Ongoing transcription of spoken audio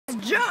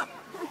jump!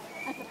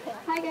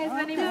 Hi guys,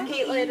 my name is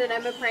Caitlin and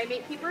I'm a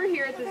primate keeper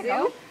here at the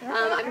zoo.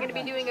 I'm going to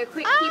be doing a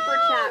quick keeper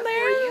chat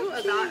for you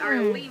about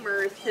our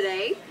lemurs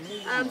today.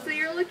 So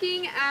you're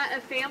looking at a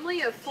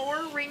family of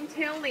 4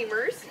 ringtail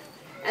lemurs.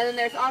 And then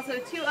there's also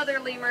 2 other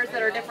lemurs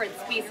that are different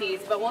species,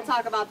 but we'll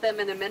talk about them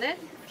in a minute.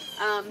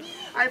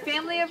 Our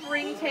family of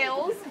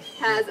ringtails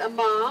has a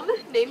mom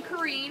named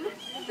Kareen,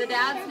 the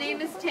dad's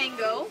name is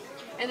Tango,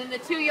 and then the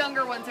 2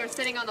 younger ones are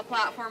sitting on the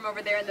platform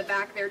over there in the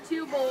back. They're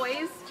 2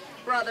 boys,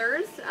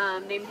 brothers,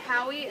 named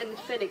Howie and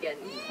Finnegan.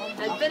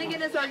 And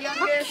Finnegan is our youngest.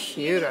 How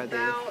cute are they?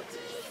 About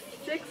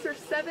 6 or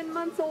 7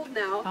 months old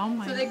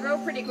now, so they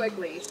grow pretty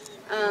quickly.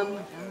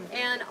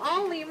 And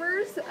all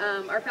lemurs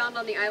are found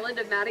on the island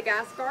of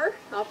Madagascar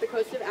off the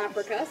coast of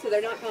Africa, so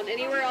they're not found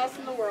anywhere else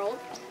in the world.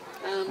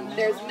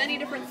 There's many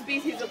different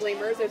species of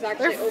lemurs. There's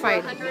actually over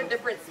 100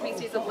 different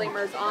species of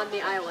lemurs on the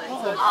island,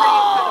 so it's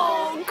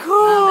pretty incredible.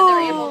 Cool. And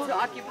they're able to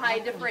occupy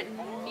different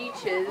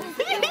niches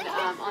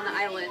on the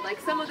island. Like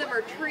some of them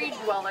are tree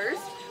dwellers,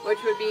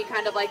 which would be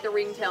kind of like the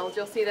ringtails.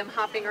 You'll see them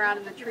hopping around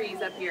in the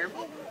trees up here.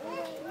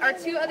 Our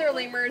 2 other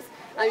lemurs,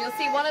 you'll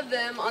see one of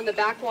them on the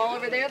back wall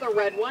over there, the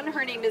red one.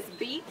 Her name is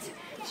Beat.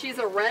 She's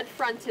a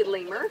red-fronted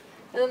lemur.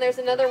 And then there's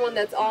another one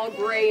that's all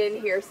gray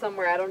in here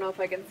somewhere. I don't know if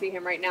I can see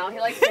him right now.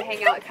 He likes to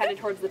hang out kind of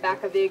towards the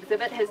back of the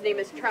exhibit. His name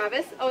is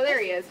Travis. Oh, there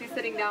he is. He's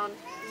sitting down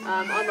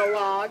on the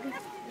log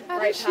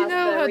right past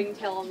the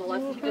ringtail on the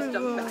left. He just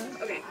jumped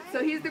back. Okay,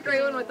 so he's the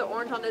gray one with the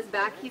orange on his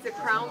back. He's a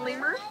crown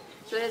lemur,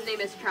 so his name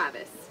is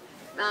Travis.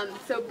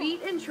 So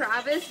Beat and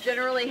Travis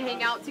generally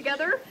hang out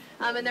together.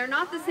 And they're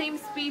not the same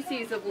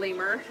species of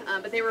lemur,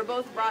 but they were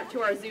both brought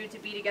to our zoo to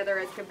be together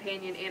as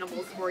companion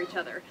animals for each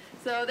other.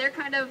 So they're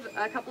kind of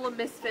a couple of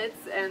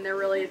misfits, and they're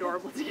really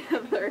adorable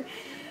together.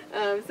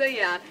 So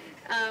yeah,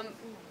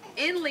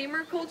 in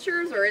lemur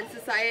cultures or in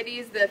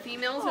societies, the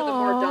females are the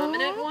more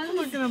dominant ones.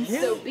 Look at them.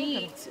 So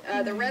Beat,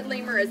 the red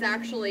lemur, is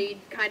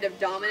actually kind of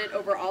dominant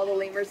over all the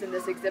lemurs in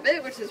this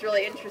exhibit, which is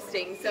really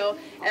interesting. So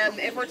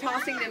if we're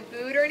tossing them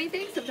food or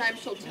anything, sometimes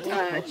she'll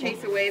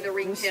chase away the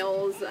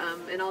ringtails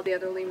and all the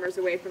other lemurs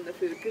away from the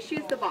food because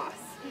she's the boss,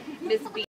 Miss Beat.